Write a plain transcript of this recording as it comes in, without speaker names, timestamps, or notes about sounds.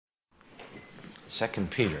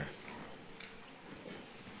Second Peter.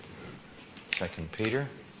 2 Peter,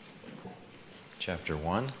 chapter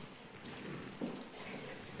 1.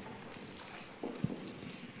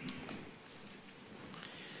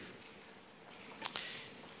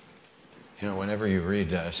 You know, whenever you read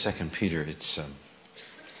 2 Peter, it's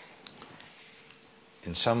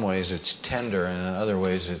in some ways it's tender, and in other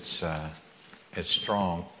ways it's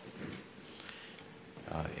strong.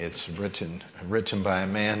 It's written by a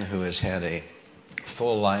man who has had a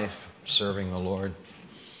full life serving the Lord.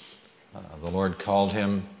 The Lord called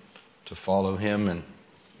him to follow him, and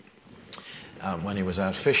when he was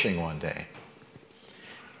out fishing one day,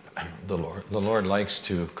 the Lord likes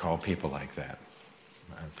to call people like that,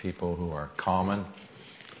 people who are common,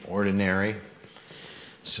 ordinary,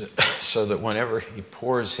 so that whenever he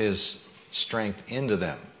pours his strength into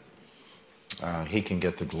them, he can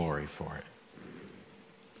get the glory for it.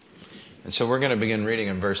 And so we're going to begin reading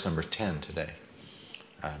in verse number 10 today,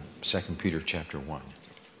 2 Peter chapter 1.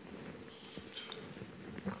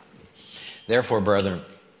 Therefore, brethren,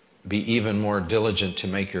 be even more diligent to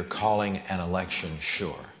make your calling and election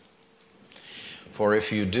sure. For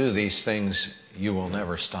if you do these things, you will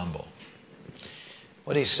never stumble.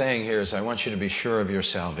 What he's saying here is, I want you to be sure of your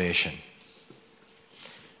salvation.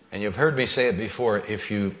 And you've heard me say it before,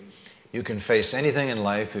 if you can face anything in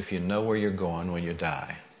life if you know where you're going when you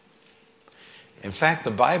die. In fact, the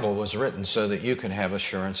Bible was written so that you can have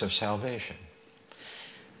assurance of salvation.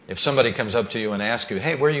 If somebody comes up to you and asks you,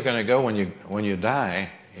 hey, where are you going to go when you die?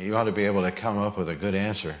 You ought to be able to come up with a good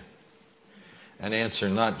answer. An answer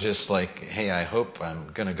not just like, hey, I hope I'm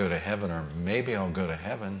going to go to heaven, or maybe I'll go to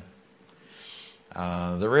heaven.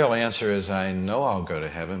 The real answer is, I know I'll go to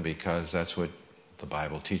heaven because that's what the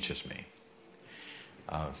Bible teaches me.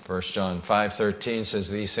 1 John 5:13 says,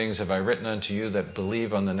 these things have I written unto you that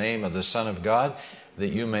believe on the name of the Son of God, that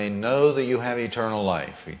you may know that you have eternal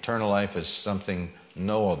life. Eternal life is something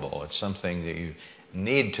knowable. It's something that you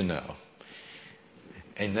need to know.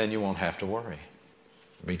 And then you won't have to worry.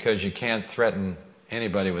 Because you can't threaten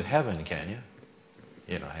anybody with heaven, can you?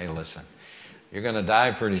 You know, hey, listen, you're going to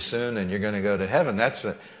die pretty soon and you're going to go to heaven. That's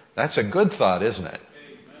a good thought, isn't it?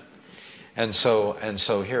 And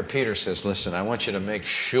so here Peter says, listen, I want you to make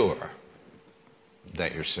sure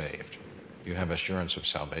that you're saved. You have assurance of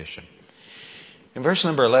salvation. In verse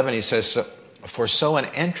number 11 he says, for so an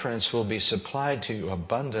entrance will be supplied to you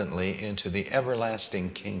abundantly into the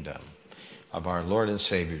everlasting kingdom of our Lord and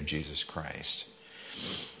Savior Jesus Christ.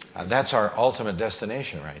 That's our ultimate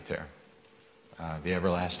destination right there, the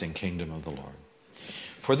everlasting kingdom of the Lord.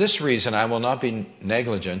 For this reason, I will not be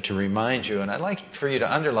negligent to remind you, and I'd like for you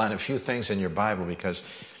to underline a few things in your Bible, because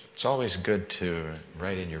it's always good to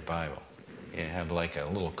write in your Bible. You have like a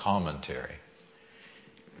little commentary.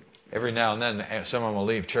 Every now and then, someone will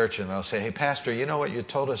leave church and they'll say, hey, Pastor, you know what you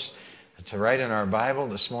told us to write in our Bible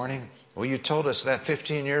this morning? Well, you told us that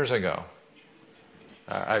 15 years ago.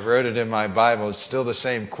 I wrote it in my Bible. It's still the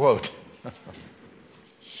same quote.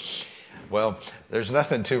 Well, there's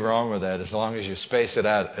nothing too wrong with that as long as you space it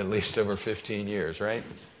out at least over 15 years, right?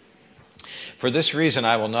 For this reason,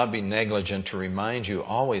 I will not be negligent to remind you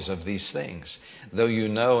always of these things, though you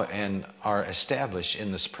know and are established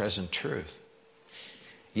in this present truth.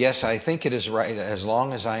 Yes, I think it is right, as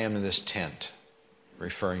long as I am in this tent,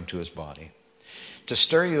 referring to his body, to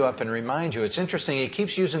stir you up and remind you. It's interesting, he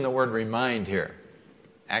keeps using the word remind here.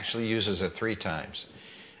 Actually uses it 3 times.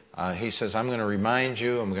 He says, I'm going to remind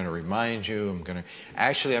you, I'm going to remind you, I'm going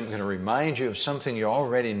to remind you of something you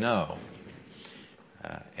already know.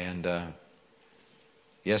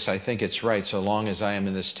 Yes, I think it's right, so long as I am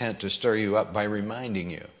in this tent, to stir you up by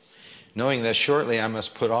reminding you, knowing that shortly I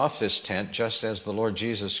must put off this tent, just as the Lord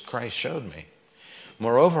Jesus Christ showed me.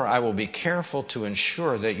 Moreover, I will be careful to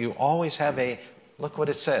ensure that you always have look what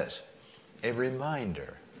it says, a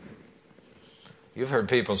reminder. You've heard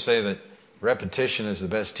people say that repetition is the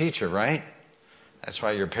best teacher, right? That's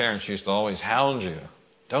why your parents used to always hound you.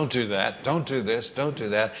 Don't do that, don't do this, don't do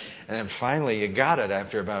that. And then finally you got it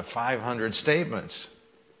after about 500 statements.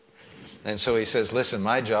 And so he says, listen,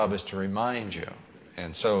 my job is to remind you.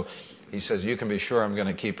 And so he says, you can be sure I'm going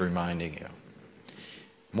to keep reminding you.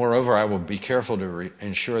 Moreover, I will be careful to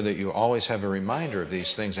ensure that you always have a reminder of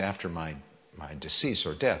these things after my decease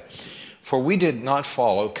or death. For we did not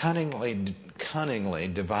follow cunningly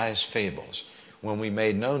devised fables when we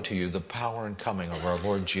made known to you the power and coming of our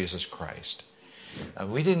Lord Jesus Christ.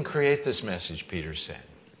 We didn't create this message, Peter said,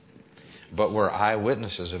 but we're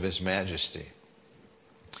eyewitnesses of his majesty.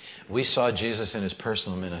 We saw Jesus in his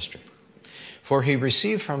personal ministry. For he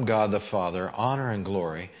received from God the Father honor and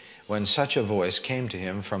glory when such a voice came to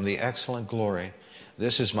him from the excellent glory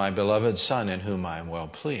 "This is my beloved Son in whom I am well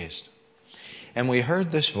pleased." And we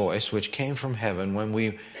heard this voice which came from heaven when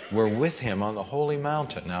we were with him on the holy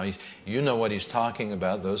mountain. Now, you know what he's talking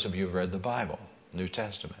about, those of you who've read the Bible, New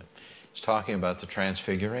Testament. He's talking about the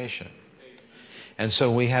transfiguration. And so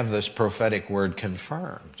we have this prophetic word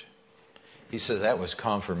confirmed. He said that was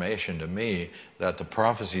confirmation to me that the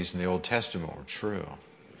prophecies in the Old Testament were true,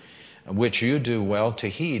 which you do well to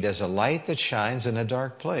heed as a light that shines in a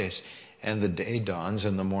dark place, and the day dawns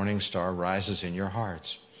and the morning star rises in your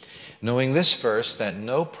hearts. Knowing this first, that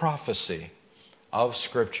no prophecy of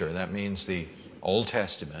Scripture, that means the Old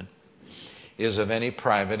Testament, is of any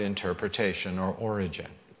private interpretation or origin.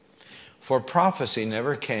 For prophecy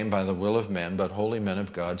never came by the will of men, but holy men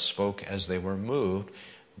of God spoke as they were moved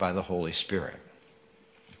by the Holy Spirit.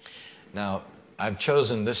 Now, I've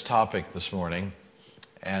chosen this topic this morning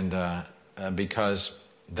and because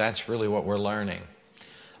that's really what we're learning.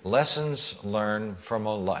 Lessons learned from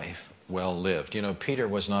a life well lived. You know, Peter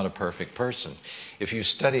was not a perfect person. If you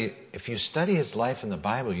study his life in the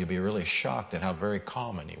Bible, you'd be really shocked at how very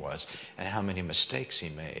common he was and how many mistakes he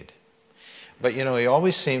made. But you know, he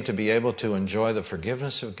always seemed to be able to enjoy the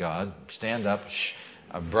forgiveness of God, stand up,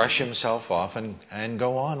 brush himself off, and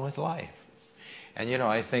go on with life. And you know,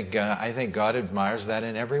 I think God admires that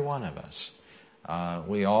in every one of us.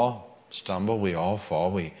 We all stumble, we all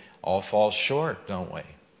fall short, don't we?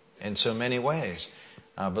 In so many ways.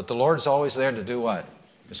 But the Lord's always there to do what?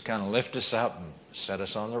 Just kind of lift us up and set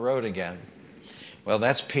us on the road again. Well,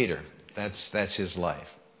 that's Peter. That's his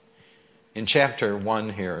life. In chapter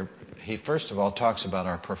 1 here, he first of all talks about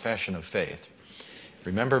our profession of faith.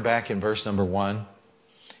 Remember back in verse number 1,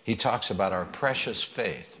 he talks about our precious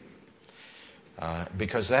faith.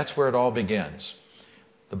 Because that's where it all begins.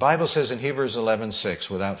 The Bible says in Hebrews 11:6,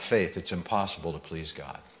 without faith it's impossible to please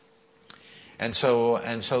God. And so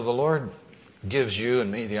the Lord gives you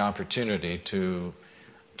and me the opportunity to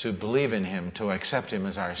believe in him, to accept him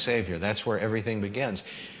as our Savior. That's where everything begins.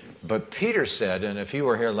 But Peter said, and if you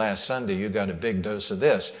were here last Sunday, you got a big dose of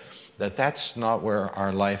this, that's not where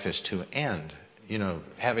our life is to end. You know,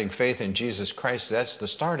 having faith in Jesus Christ, that's the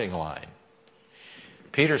starting line.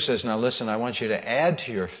 Peter says, now listen, I want you to add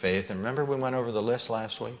to your faith. And remember we went over the list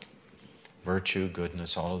last week? Virtue,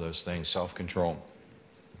 goodness, all of those things, self-control.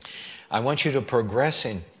 I want you to progress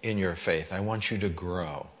in your faith. I want you to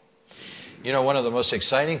grow. You know, one of the most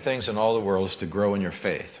exciting things in all the world is to grow in your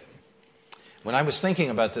faith. When I was thinking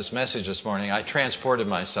about this message this morning, I transported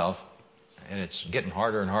myself, and it's getting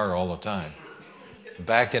harder and harder all the time,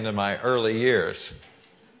 back into my early years.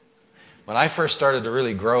 When I first started to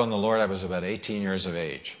really grow in the Lord, I was about 18 years of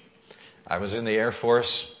age. I was in the Air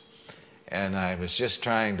Force, and I was just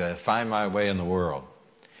trying to find my way in the world.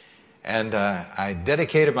 And I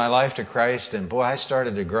dedicated my life to Christ, and boy, I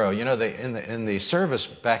started to grow. You know, in the service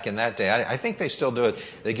back in that day, I think they still do it.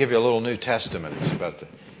 They give you a little New Testament. It's about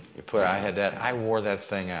I had that. I wore that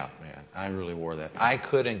thing out, man. I really wore that. I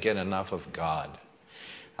couldn't get enough of God.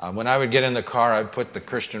 When I would get in the car, I'd put the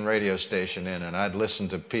Christian radio station in, and I'd listen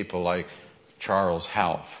to people like Charles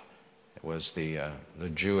Half. It was a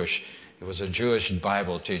Jewish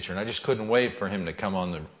Bible teacher, and I just couldn't wait for him to come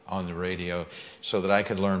on the radio so that I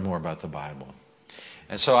could learn more about the Bible.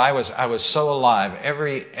 And so I was so alive.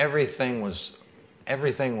 Everything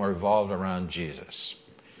revolved around Jesus,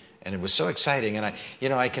 and it was so exciting. And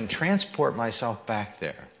I can transport myself back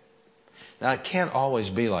there. Now, it can't always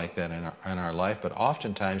be like that in our life, but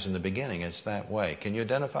oftentimes in the beginning it's that way. Can you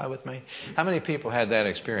identify with me? How many people had that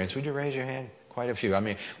experience? Would you raise your hand? Quite a few. I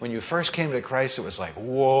mean, when you first came to Christ, it was like,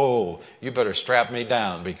 whoa, you better strap me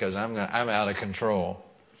down because I'm out of control.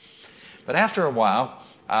 But after a while,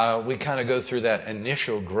 we kind of go through that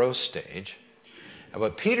initial growth stage.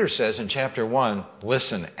 But Peter says in chapter 1,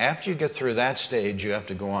 listen, after you get through that stage, you have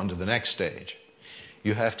to go on to the next stage.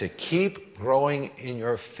 You have to keep growing in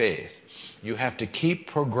your faith. You have to keep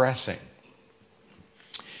progressing.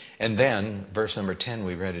 And then, verse number 10,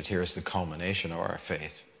 we read it here, is the culmination of our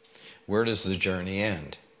faith. Where does the journey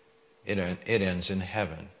end? It ends in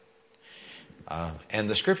heaven. And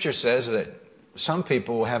the scripture says that some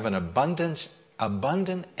people will have an abundant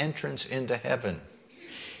entrance into heaven.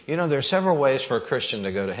 You know, there are several ways for a Christian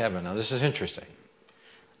to go to heaven. Now, this is interesting.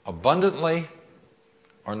 Abundantly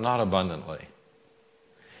or not abundantly.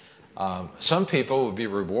 Some people will be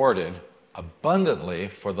rewarded abundantly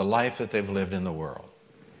for the life that they've lived in the world.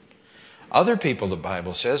 Other people, the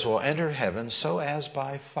Bible says, will enter heaven so as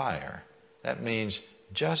by fire. That means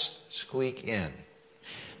just squeak in.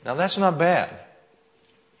 Now, that's not bad.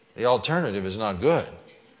 The alternative is not good.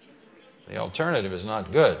 The alternative is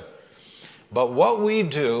not good. But what we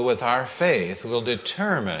do with our faith will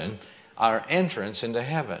determine our entrance into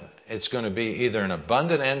heaven. It's going to be either an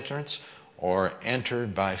abundant entrance or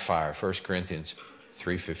entered by fire. 1 Corinthians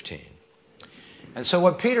 3:15. And so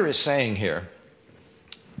what Peter is saying here,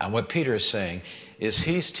 is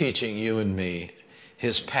he's teaching you and me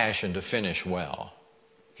his passion to finish well.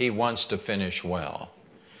 He wants to finish well.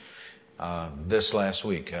 This last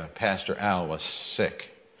week, Pastor Al was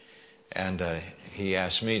sick, and he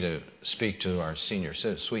asked me to speak to our senior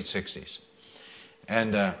Sweet 60s.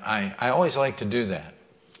 And I always like to do that.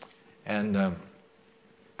 And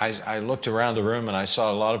I looked around the room and I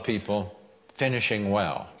saw a lot of people finishing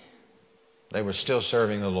well. They were still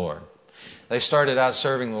serving the Lord. They started out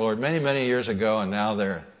serving the Lord many, many years ago, and now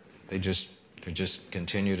they just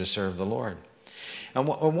continue to serve the Lord. And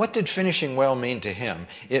what did finishing well mean to him?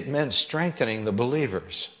 It meant strengthening the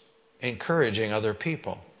believers, encouraging other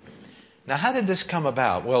people. Now, how did this come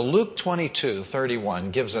about? Well, Luke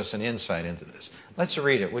 22:31 gives us an insight into this. Let's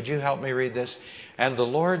read it. Would you help me read this? And the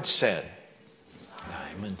Lord said,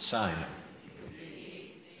 Simon.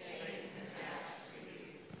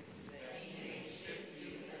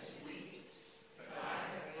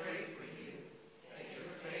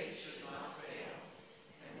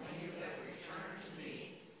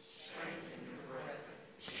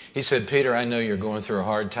 He said, Peter, I know you're going through a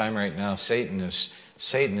hard time right now. Satan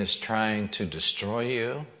is trying to destroy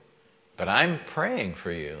you, but I'm praying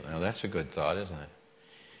for you. Now, that's a good thought, isn't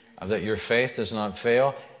it? That your faith does not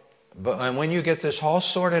fail. And when you get this all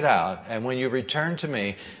sorted out, and when you return to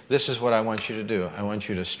me, this is what I want you to do. I want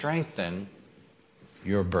you to strengthen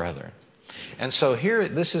your brethren. And so here,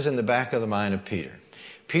 this is in the back of the mind of Peter.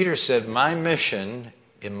 Peter said, my mission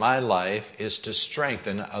in my life is to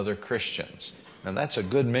strengthen other Christians. And that's a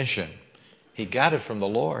good mission. He got it from the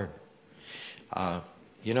Lord.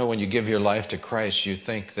 When you give your life to Christ, you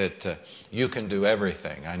think that you can do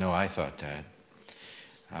everything. I know I thought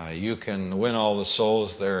that. You can win all the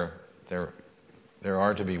souls there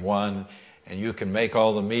are to be won, and you can make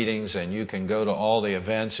all the meetings, and you can go to all the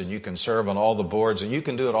events, and you can serve on all the boards, and you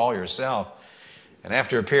can do it all yourself. And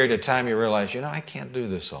after a period of time, you realize, I can't do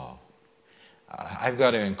this all. I've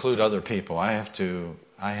got to include other people. I have to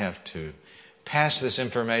pass this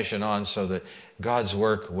information on so that God's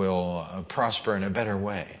work will prosper in a better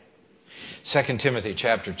way. 2 Timothy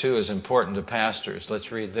chapter 2 is important to pastors.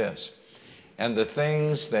 Let's read this. And the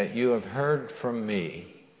things that you have heard from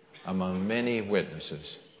me among many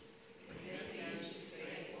witnesses.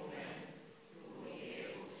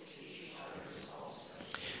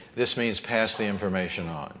 This means pass the information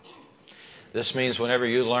on. This means whenever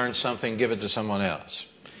you learn something, give it to someone else.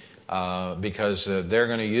 Because they're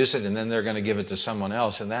going to use it and then they're going to give it to someone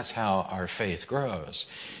else, and that's how our faith grows.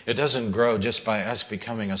 It doesn't grow just by us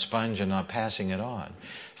becoming a sponge and not passing it on.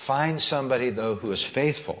 Find somebody, though, who is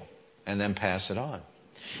faithful and then pass it on.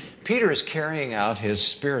 Peter is carrying out his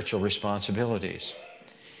spiritual responsibilities.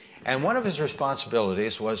 And one of his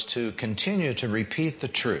responsibilities was to continue to repeat the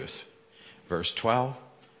truth. Verse 12,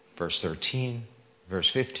 verse 13, verse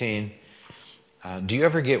 15. Do you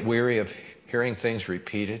ever get weary of hearing things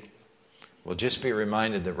repeated? Well, just be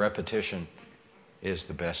reminded that repetition is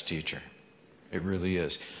the best teacher. It really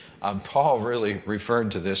is. Paul really referred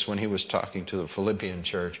to this when he was talking to the Philippian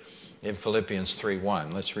church in Philippians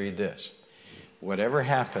 3:1. Let's read this. Whatever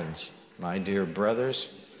happens, my dear brothers,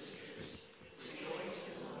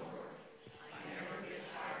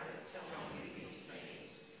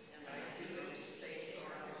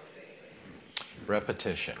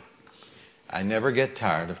 repetition. I never get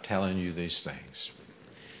tired of telling you these things.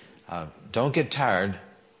 Don't get tired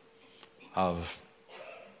of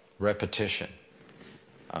repetition.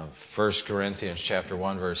 1 Corinthians chapter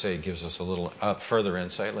 1, verse 8 gives us a little further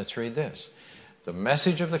insight. Let's read this. The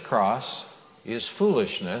message of the cross is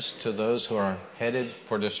foolishness to those who are headed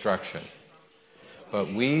for destruction.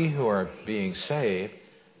 But we who are being saved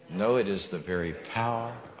know it is the very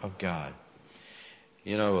power of God.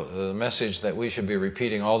 The message that we should be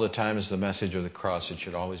repeating all the time is the message of the cross. It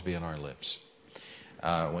should always be on our lips.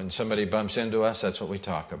 When somebody bumps into us, that's what we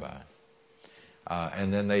talk about.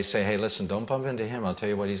 And then they say, hey, listen, don't bump into him. I'll tell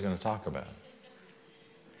you what he's going to talk about.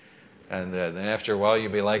 And then after a while,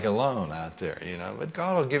 you'll be like alone out there, But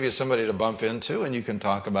God will give you somebody to bump into, and you can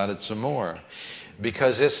talk about it some more.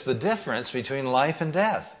 Because it's the difference between life and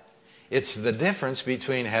death. It's the difference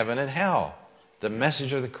between heaven and hell. The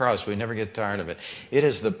message of the cross, we never get tired of it. It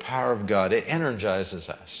is the power of God. It energizes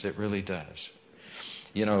us. It really does.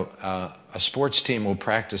 A sports team will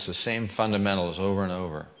practice the same fundamentals over and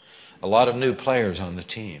over. A lot of new players on the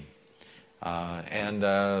team. And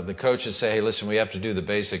the coaches say, hey, listen, we have to do the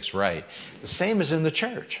basics right. The same is in the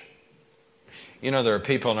church. There are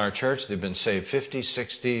people in our church that have been saved 50,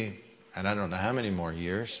 60, and I don't know how many more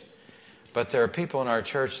years. But there are people in our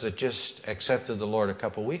church that just accepted the Lord a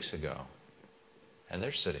couple weeks ago. And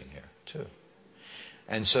they're sitting here too.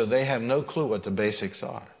 And so they have no clue what the basics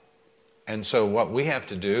are. And so what we have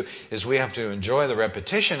to do is we have to enjoy the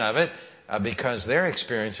repetition of it because they're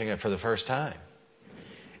experiencing it for the first time.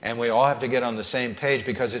 And we all have to get on the same page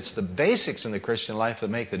because it's the basics in the Christian life that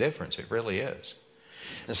make the difference. It really is.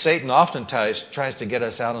 And Satan often tries to get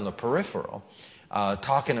us out on the peripheral,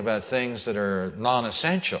 talking about things that are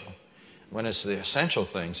non-essential, when it's the essential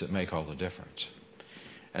things that make all the difference.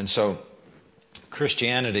 And so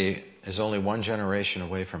Christianity is only one generation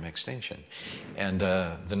away from extinction. And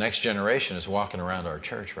the next generation is walking around our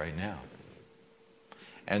church right now.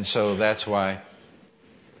 And so that's why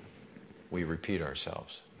we repeat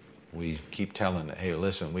ourselves. We keep telling them, hey,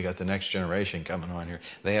 listen, we got the next generation coming on here.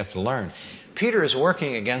 They have to learn. Peter is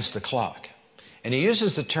working against the clock. And he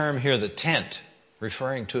uses the term here, the tent,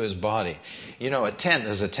 referring to his body. You know, a tent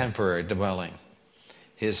is a temporary dwelling.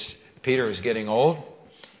 Peter is getting old,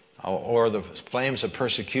 or the flames of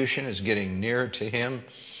persecution is getting near to him.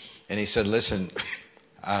 And he said, listen,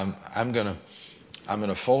 I'm going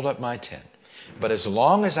to fold up my tent. But as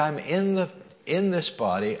long as I'm in this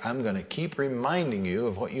body, I'm going to keep reminding you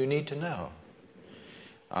of what you need to know.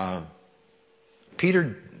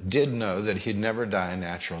 Peter did know that he'd never die a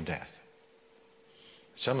natural death.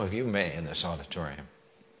 Some of you may in this auditorium.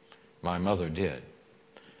 My mother did.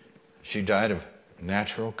 She died of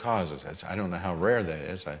natural causes. I don't know how rare that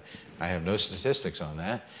is. I have no statistics on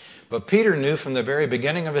that. But Peter knew from the very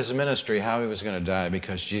beginning of his ministry how he was going to die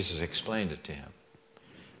because Jesus explained it to him.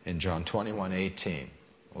 In John 21:18.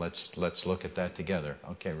 Let's look at that together.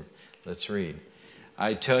 Okay, let's read.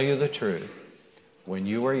 I tell you the truth. When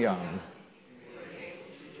you were young,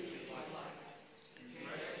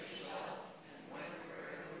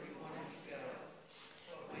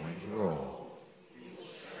 when you were old,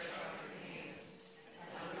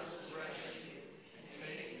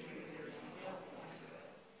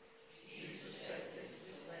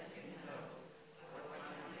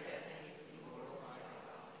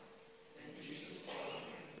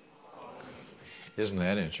 isn't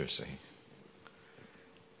that interesting?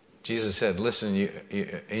 Jesus said, listen,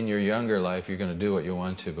 in your younger life, you're going to do what you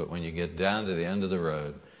want to, but when you get down to the end of the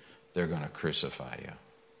road, they're going to crucify you.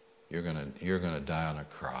 You're going to die on a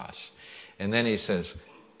cross. And then he says,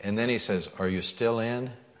 are you still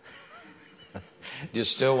in? Do you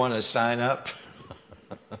still want to sign up?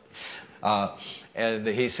 And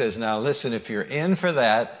he says, now listen, if you're in for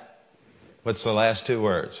that, what's the last two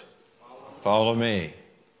words? Follow me.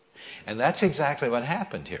 And that's exactly what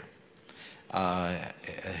happened here.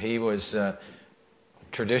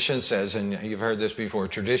 Tradition says, and you've heard this before,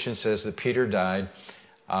 tradition says that Peter died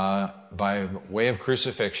by way of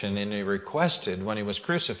crucifixion, and he requested, when he was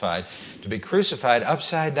crucified, to be crucified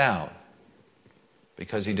upside down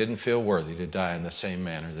because he didn't feel worthy to die in the same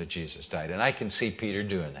manner that Jesus died. And I can see Peter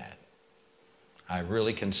doing that. I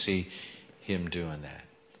really can see him doing that.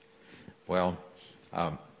 Well,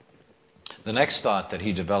 the next thought that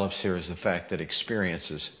he develops here is the fact that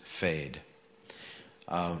experiences fade.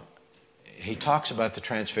 He talks about the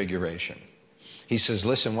transfiguration. He says,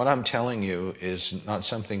 listen, what I'm telling you is not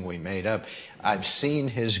something we made up. I've seen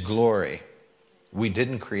his glory. We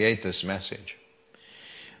didn't create this message.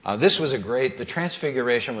 The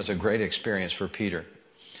transfiguration was a great experience for Peter.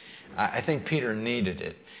 I think Peter needed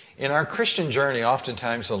it. In our Christian journey,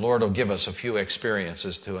 oftentimes the Lord will give us a few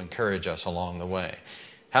experiences to encourage us along the way.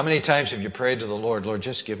 How many times have you prayed to the Lord, Lord,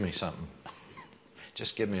 just give me something.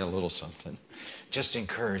 Just give me a little something. Just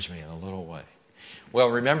encourage me in a little way. Well,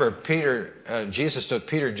 remember, Jesus took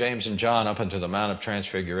Peter, James, and John up into the Mount of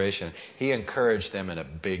Transfiguration. He encouraged them in a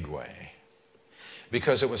big way.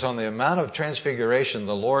 Because it was on the Mount of Transfiguration,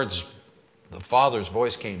 the Father's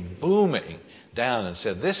voice came booming down and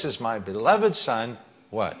said, this is my beloved Son,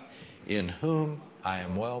 what? In whom I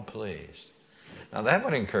am well pleased. Now that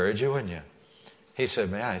would encourage you, wouldn't you? He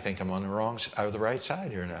said, man, I think I'm on the right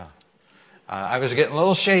side here now. I was getting a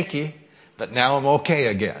little shaky, but now I'm okay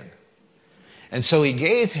again. And so he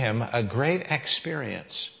gave him a great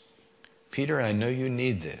experience. Peter, I know you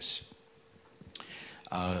need this.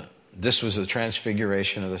 This was the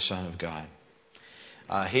transfiguration of the Son of God.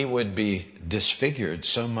 He would be disfigured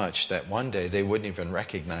so much that one day they wouldn't even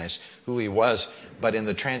recognize who he was. But in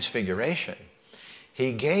the transfiguration,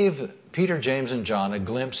 he gave Peter, James, and John a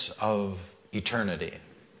glimpse of eternity.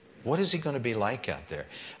 What is he going to be like out there?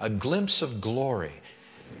 A glimpse of glory.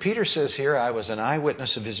 Peter says here, I was an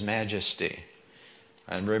eyewitness of his majesty.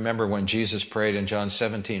 And remember when Jesus prayed in John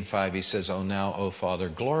 17:5, he says, "O now, O Father,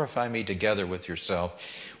 glorify me together with yourself,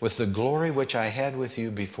 with the glory which I had with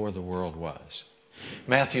you before the world was."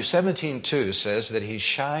 Matthew 17:2 says that he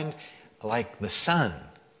shined like the sun.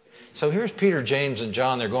 So here's Peter, James, and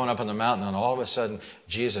John. They're going up on the mountain, and all of a sudden,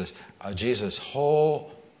 Jesus'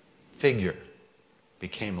 whole figure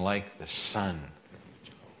became like the sun.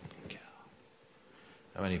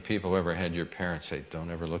 How many people ever had your parents say,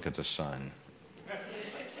 "Don't ever look at the sun.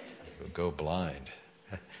 You'll go blind"?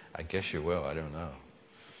 I guess you will. I don't know.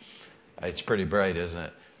 It's pretty bright, isn't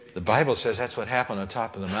it? The Bible says that's what happened on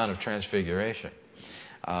top of the Mount of Transfiguration.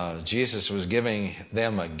 Jesus was giving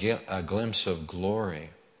them a glimpse of glory.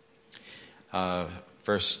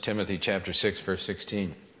 1 Timothy chapter 6, verse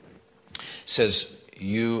 16 says,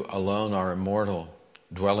 "You alone are immortal,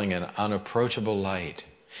 dwelling in unapproachable light."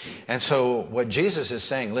 And so what Jesus is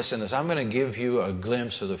saying, listen, is I'm going to give you a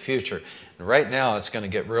glimpse of the future. Right now it's going to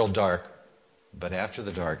get real dark, but after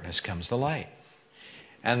the darkness comes the light.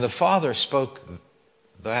 And the Father spoke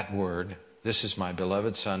that word, "This is my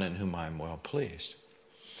beloved Son in whom I am well pleased."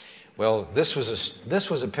 Well, this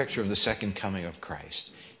was a picture of the second coming of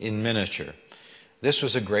Christ in miniature. This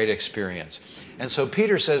was a great experience. And so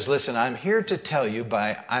Peter says, listen, I'm here to tell you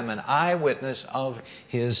I'm an eyewitness of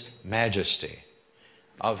His majesty,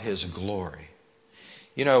 of His glory.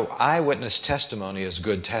 You know, eyewitness testimony is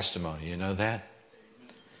good testimony. You know that?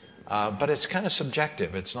 But it's kind of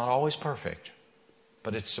subjective. It's not always perfect.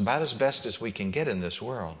 But it's about as best as we can get in this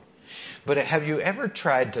world. But have you ever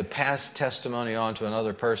tried to pass testimony on to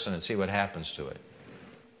another person and see what happens to it?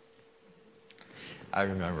 I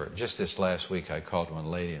remember just this last week I called one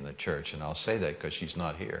lady in the church, and I'll say that because she's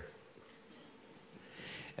not here.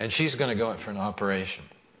 And she's going to go in for an operation.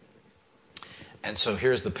 And so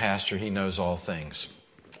here's the pastor. He knows all things,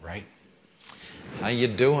 right? "How you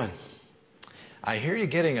doing? I hear you're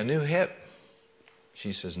getting a new hip."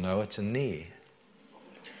 She says, "No, it's a knee."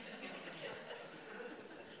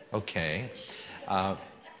 "Okay.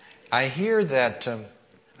 I hear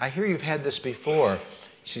you've had this before."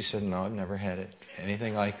 She said, "No, I've never had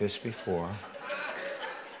anything like this before."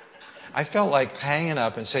 I felt like hanging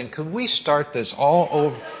up and saying, could we start this all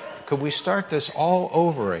over? Could we start this all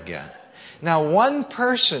over again? Now, one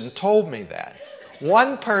person told me that.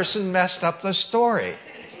 One person messed up the story.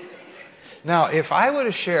 Now, if I would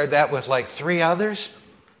have shared that with like 3 others,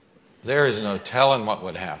 there is no telling what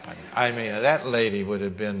would happen. I mean, that lady would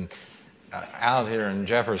have been out here in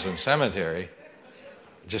Jefferson Cemetery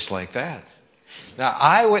just like that. Now,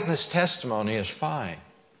 eyewitness testimony is fine.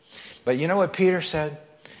 But you know what Peter said?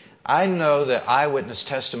 I know that eyewitness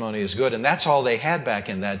testimony is good, and that's all they had back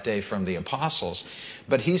in that day from the apostles.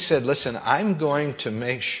 But he said, listen, I'm going to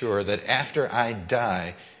make sure that after I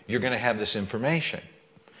die, you're going to have this information.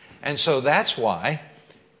 And so that's why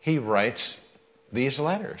he writes these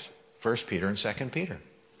letters, 1 Peter and 2 Peter.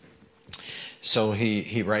 So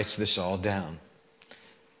he writes this all down.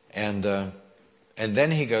 And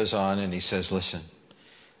then he goes on and he says, listen,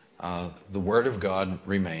 the Word of God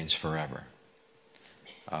remains forever.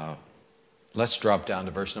 Let's drop down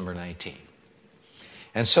to verse number 19.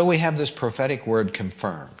 And so we have this prophetic word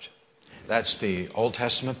confirmed. That's the Old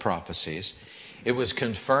Testament prophecies. It was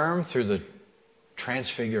confirmed through the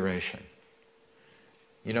transfiguration.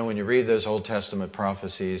 You know, when you read those Old Testament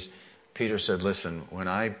prophecies, Peter said, listen, when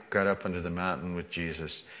I got up into the mountain with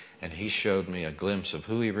Jesus and he showed me a glimpse of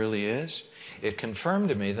who he really is, it confirmed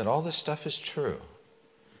to me that all this stuff is true.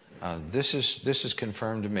 This is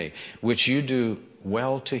confirmed to me, which you do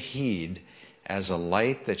well to heed as a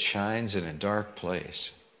light that shines in a dark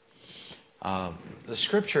place. The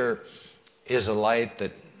Scripture is a light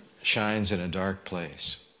that shines in a dark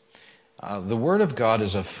place. The Word of God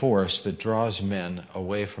is a force that draws men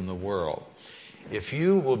away from the world. If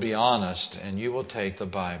you will be honest and you will take the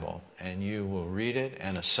Bible and you will read it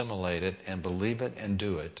and assimilate it and believe it and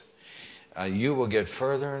do it, you will get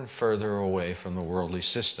further and further away from the worldly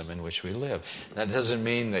system in which we live. That doesn't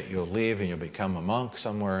mean that you'll leave and you'll become a monk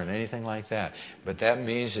somewhere and anything like that. But that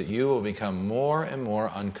means that you will become more and more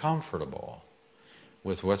uncomfortable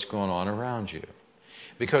with what's going on around you.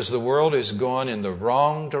 Because the world is going in the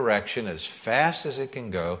wrong direction as fast as it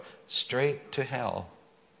can go, straight to hell.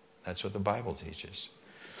 That's what the Bible teaches.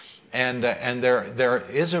 And there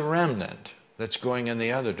is a remnant that's going in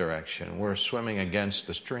the other direction. We're swimming against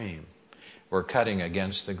the stream. We're cutting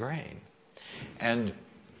against the grain. And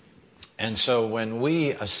so when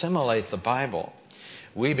we assimilate the Bible,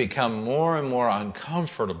 we become more and more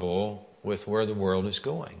uncomfortable with where the world is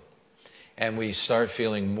going. And we start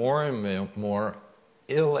feeling more and more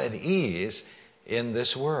ill at ease in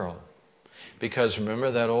this world. Because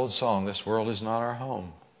remember that old song, this world is not our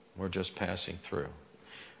home. We're just passing through.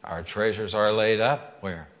 Our treasures are laid up,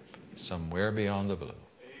 where? Somewhere beyond the blue.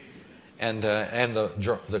 And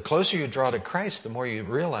the closer you draw to Christ, the more you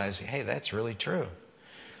realize, hey, that's really true.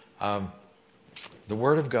 The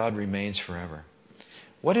Word of God remains forever.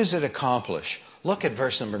 What does it accomplish? Look at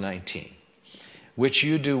verse number 19. Which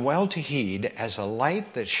you do well to heed as a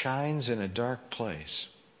light that shines in a dark place.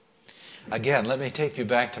 Again, let me take you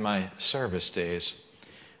back to my service days.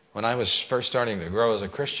 When I was first starting to grow as a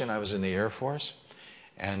Christian, I was in the Air Force,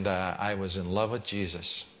 and I was in love with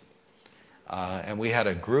Jesus. And we had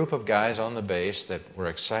a group of guys on the base that were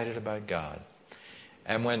excited about God.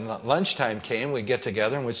 And when lunchtime came, we'd get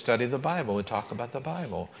together and we'd study the Bible. We'd talk about the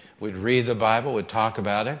Bible. We'd read the Bible. We'd talk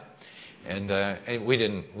about it. And we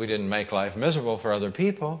didn't make life miserable for other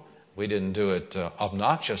people. We didn't do it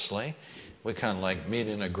obnoxiously. We kind of like meet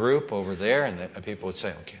in a group over there, and people would say,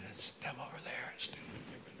 okay, that's them over there. It's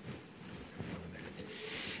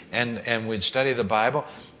over there. And we'd study the Bible,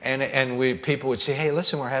 and people would say, hey,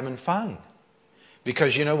 listen, we're having fun.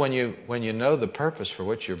 Because, you know, when you know the purpose for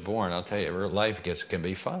which you're born, I'll tell you, life can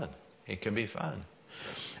be fun. It can be fun.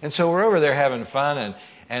 And so we're over there having fun,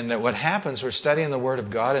 and what happens, we're studying the Word of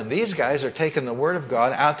God, and these guys are taking the Word of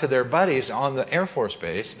God out to their buddies on the Air Force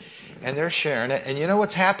Base, and they're sharing it. And you know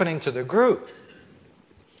what's happening to the group?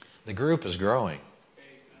 The group is growing.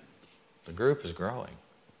 The group is growing.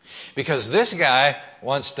 Because this guy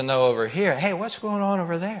wants to know over here, hey, what's going on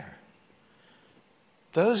over there?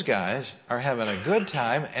 Those guys are having a good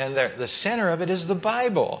time, and the center of it is the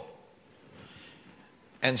Bible.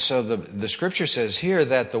 And so the Scripture says here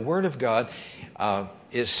that the Word of God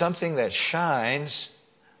is something that shines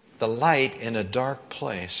the light in a dark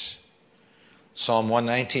place. Psalm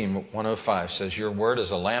 119, 105 says, your Word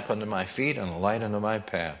is a lamp unto my feet and a light unto my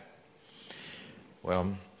path.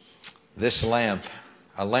 Well, this lamp,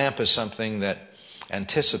 a lamp is something that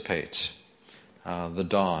anticipates the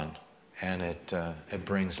dawn, and it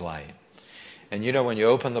brings light. And you know, when you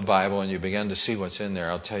open the Bible and you begin to see what's in there,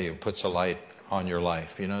 I'll tell you, it puts a light on your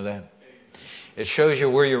life. You know that? It shows you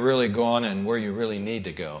where you're really going and where you really need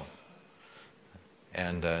to go.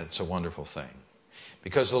 And it's a wonderful thing.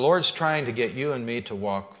 Because the Lord's trying to get you and me to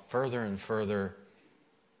walk further and further,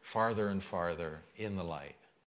 farther and farther in the light.